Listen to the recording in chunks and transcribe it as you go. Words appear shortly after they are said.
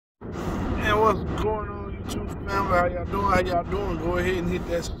Man, what's going on, YouTube family? How y'all doing? How y'all doing? Go ahead and hit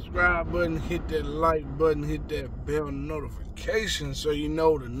that subscribe button, hit that like button, hit that bell notification so you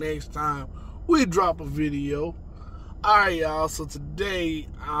know the next time we drop a video. Alright, y'all, so today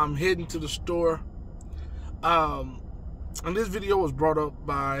I'm heading to the store. And this video was brought up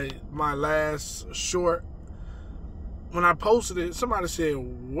by my last short. When I posted it, somebody said,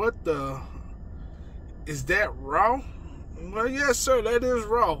 "What the, is that raw?" Well, yes, sir, that is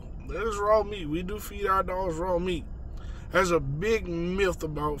raw. That is raw meat. We do feed our dogs raw meat. There's a big myth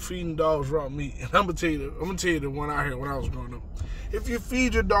about feeding dogs raw meat, and I'm gonna tell you the one I heard when I was growing up. If you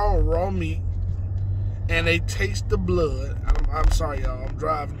feed your dog raw meat and they taste the blood, I'm sorry, y'all. I'm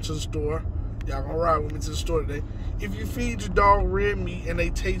driving to the store. Y'all gonna ride with me to the store today. If you feed your dog red meat and they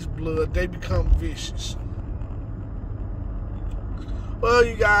taste blood, they become vicious. Well,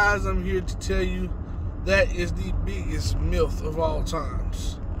 you guys, I'm here to tell you that is the biggest myth of all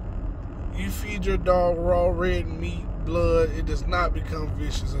times. You feed your dog raw red meat, blood, it does not become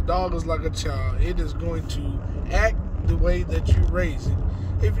vicious. A dog is like a child. It is going to act the way that you raise it.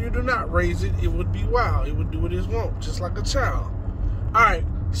 If you do not raise it, it would be wild. It would do what it wants, just like a child. Alright,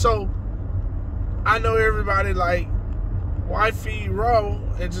 so I know everybody like, why feed raw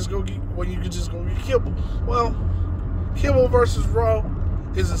and just go get, when you could just go get kibble? Well, kibble versus raw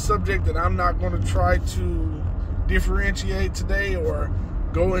is a subject that I'm not going to try to differentiate today or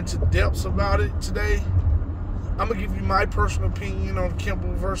go into depths about it today. I'm going to give you my personal opinion on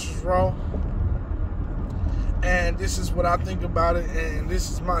kibble versus raw. And this is what I think about it, and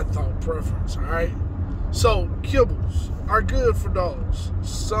this is my thought preference, alright? So, kibbles are good for dogs.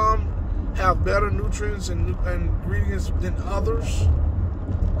 Some have better nutrients and ingredients than others.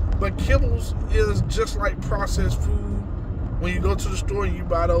 But kibbles is just like processed food. When you go to the store and you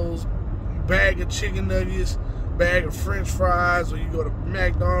buy those bag of chicken nuggets, bag of french fries, or you go to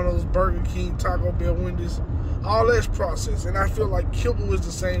McDonald's, Burger King, Taco Bell, Wendy's, all that's processed. And I feel like kibble is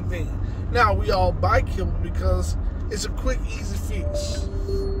the same thing. Now, we all buy kibble because it's a quick, easy fix.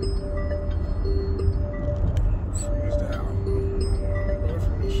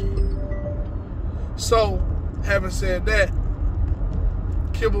 So, having said that,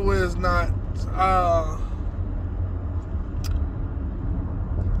 kibble is not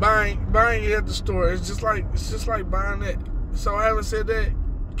buying it at the store. It's just like buying that. So, having said that,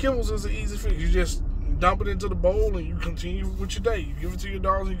 kibbles is an easy fix. You just dump it into the bowl and you continue with your day. You give it to your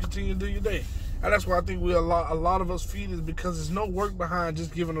dogs and you continue to do your day. And that's why I think a lot of us feed is because there's no work behind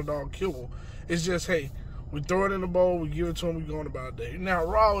just giving a dog kibble. It's just, hey, we throw it in the bowl, we give it to them, we going about a day. Now,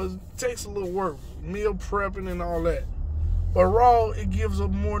 raw takes a little work, meal prepping and all that. But raw, it gives a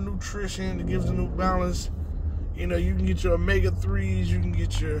more nutrition, it gives a new balance. You know, you can get your omega-3s, you can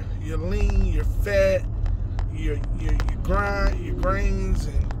get your lean, your fat, your grains,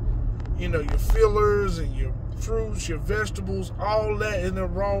 and you know, your fillers and your fruits, your vegetables, all that in the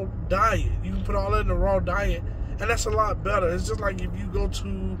raw diet. You can put all that in the raw diet, and that's a lot better. It's just like if you go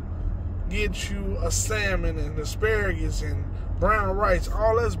to get you a salmon and asparagus and brown rice,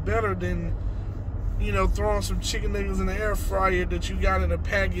 all that's better than, you know, throwing some chicken nuggets in the air fryer that you got in a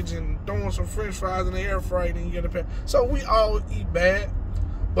package and throwing some french fries in the air fryer and then you get a package. So we all eat bad,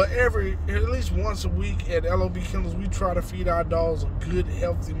 but at least once a week at L.O.B. Kennels, we try to feed our dogs a good,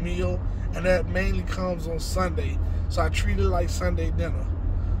 healthy meal, and that mainly comes on Sunday. So I treat it like Sunday dinner.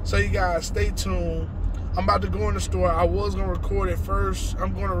 So you guys, stay tuned. I'm about to go in the store. I was going to record it first.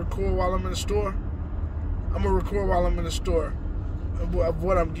 I'm going to record while I'm in the store. I'm going to record while I'm in the store of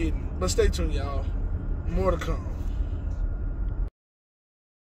what I'm getting. But stay tuned, y'all. More to come.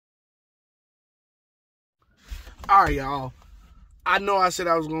 Alright, y'all. I know I said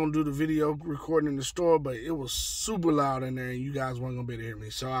I was going to do the video recording in the store, but it was super loud in there and you guys weren't going to be able to hear me.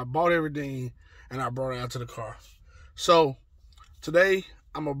 So I bought everything and I brought it out to the car. So today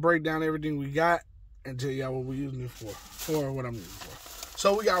I'm going to break down everything we got and tell y'all what we're using it for, or what I'm using it for.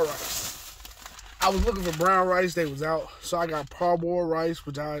 So we got rice. I was looking for brown rice. They was out. So I got parboiled rice,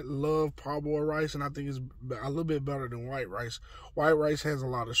 which I love parboiled rice, and I think it's a little bit better than white rice. White rice has a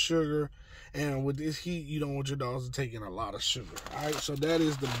lot of sugar, and with this heat, you don't want your dogs to take in a lot of sugar. All right, so that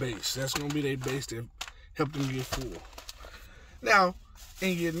is the base. That's going to be their base to help them get full. Now,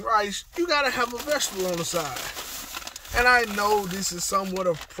 in getting rice, you got to have a vegetable on the side. And I know this is somewhat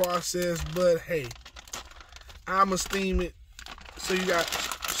of a process, but hey, I'm going to steam it. So you got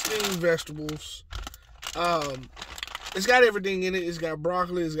steamed vegetables. It's got everything in it. It's got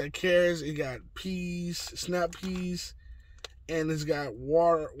broccoli, it's got carrots, it got peas, snap peas, and it's got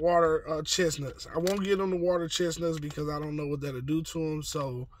water chestnuts. I won't get on the water chestnuts because I don't know what that'll do to them,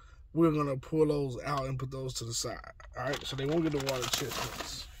 so we're gonna pull those out and put those to the side. All right, so they won't get the water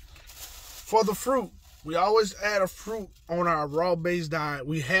chestnuts. For the fruit, we always add a fruit on our raw-based diet.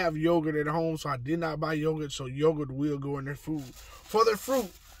 We have yogurt at home, so I did not buy yogurt, so yogurt will go in their food. For their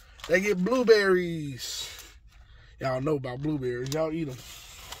fruit, they get blueberries. Y'all know about blueberries. Y'all eat them.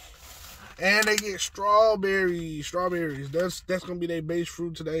 And they get strawberries. That's gonna be their base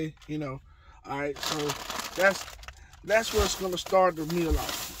fruit today, you know. Alright, so that's what's gonna start the meal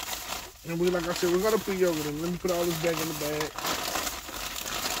off. And like I said, we're gonna put yogurt in. Let me put all this back in the bag.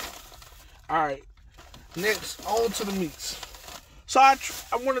 Alright. Next, on to the meats. So I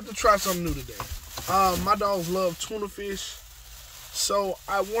wanted to try something new today. My dogs love tuna fish. So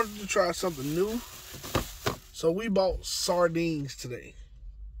I wanted to try something new. So we bought sardines today.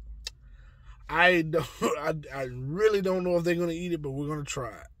 I really don't know if they're gonna eat it, but we're gonna try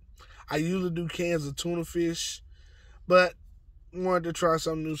it. I usually do cans of tuna fish, but wanted to try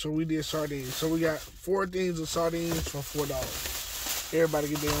something new, so we did sardines. So we got 4 things of sardines for $4. Everybody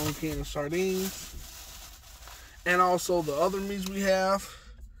get their own can of sardines. And also the other meats we have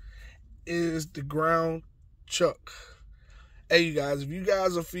is the ground chuck. Hey, you guys, if you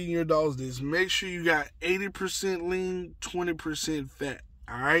guys are feeding your dogs this, make sure you got 80% lean, 20% fat.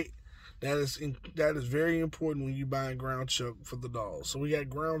 All right. That is very important when you buying ground chuck for the dogs. So we got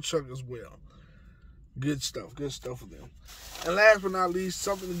ground chuck as well. Good stuff for them. And last but not least,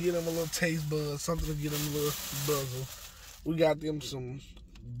 something to get them a little taste bud, something to get them a little buzzle. We got them some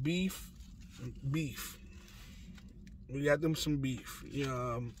beef. We got them some beef.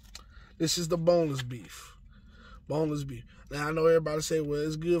 This is the boneless beef. Now, I know everybody say, well,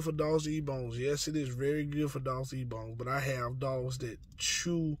 it's good for dogs to eat bones. Yes, it is very good for dogs to eat bones. But I have dogs that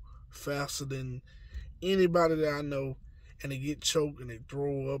chew faster than anybody that I know, and they get choked and they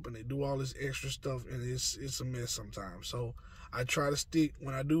throw up and they do all this extra stuff, and it's a mess sometimes. So I try to stick,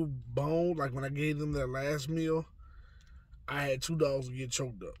 when I do bone, like when I gave them their last meal, I had 2 dogs that get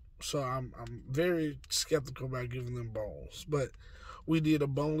choked up. So I'm very skeptical about giving them bones. But we did a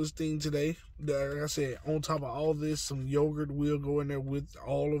boneless thing today. Like I said, on top of all this, some yogurt will go in there with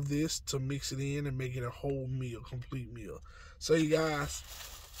all of this to mix it in and make it a whole meal, complete meal. So you guys,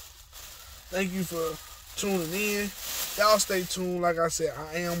 thank you for tuning in. Y'all stay tuned. Like I said,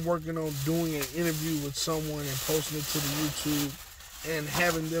 I am working on doing an interview with someone and posting it to the YouTube and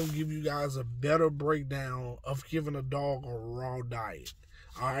having them give you guys a better breakdown of giving a dog a raw diet.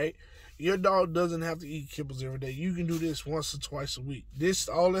 All right? Your dog doesn't have to eat kibbles every day. You can do this once or twice a week.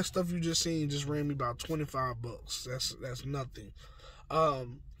 All that stuff you just seen just ran me about $25. That's nothing. A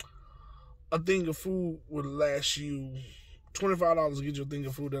thing of food would last you $25 to get you a thing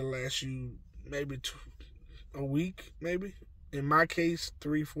of food that'll last you maybe a week, maybe. In my case,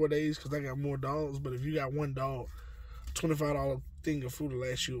 3-4 days, because I got more dogs. But if you got one dog, $25 thing of food will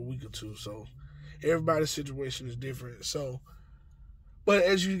last you a week or 2. So everybody's situation is different. So, but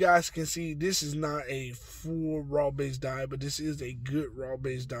as you guys can see, this is not a full raw-based diet, but this is a good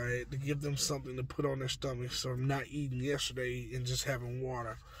raw-based diet to give them something to put on their stomach, so I'm not eating yesterday and just having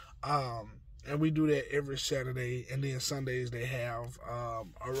water. And we do that every Saturday, and then Sundays they have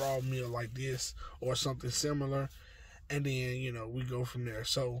a raw meal like this or something similar, and then, we go from there.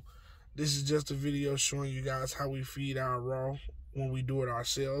 So this is just a video showing you guys how we feed our raw when we do it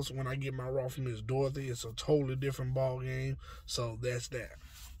ourselves. When I get my raw from Miss Dorothy, it's a totally different ball game. So that's that.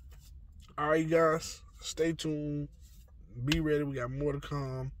 All right, you guys, stay tuned. Be ready. We got more to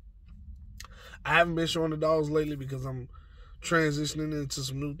come. I haven't been showing the dogs lately because I'm transitioning into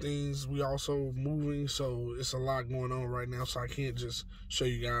some new things. We also moving, so it's a lot going on right now, so I can't just show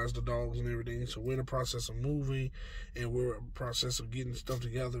you guys the dogs and everything. So we're in the process of moving, and we're in the process of getting stuff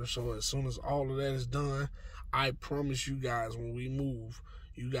together. So as soon as all of that is done, I promise you guys, when we move,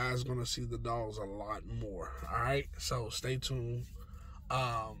 you guys are going to see the dogs a lot more. All right, so stay tuned.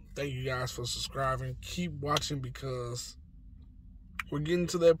 Thank you guys for subscribing. Keep watching, because we're getting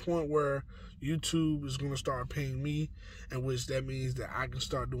to that point where YouTube is going to start paying me, and which that means that I can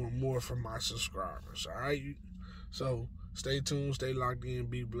start doing more for my subscribers. All right, so stay tuned, stay locked in,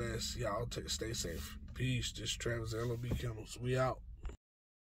 be blessed. Y'all stay safe. Peace. This is Travis, L.O.B. Kennels. We out.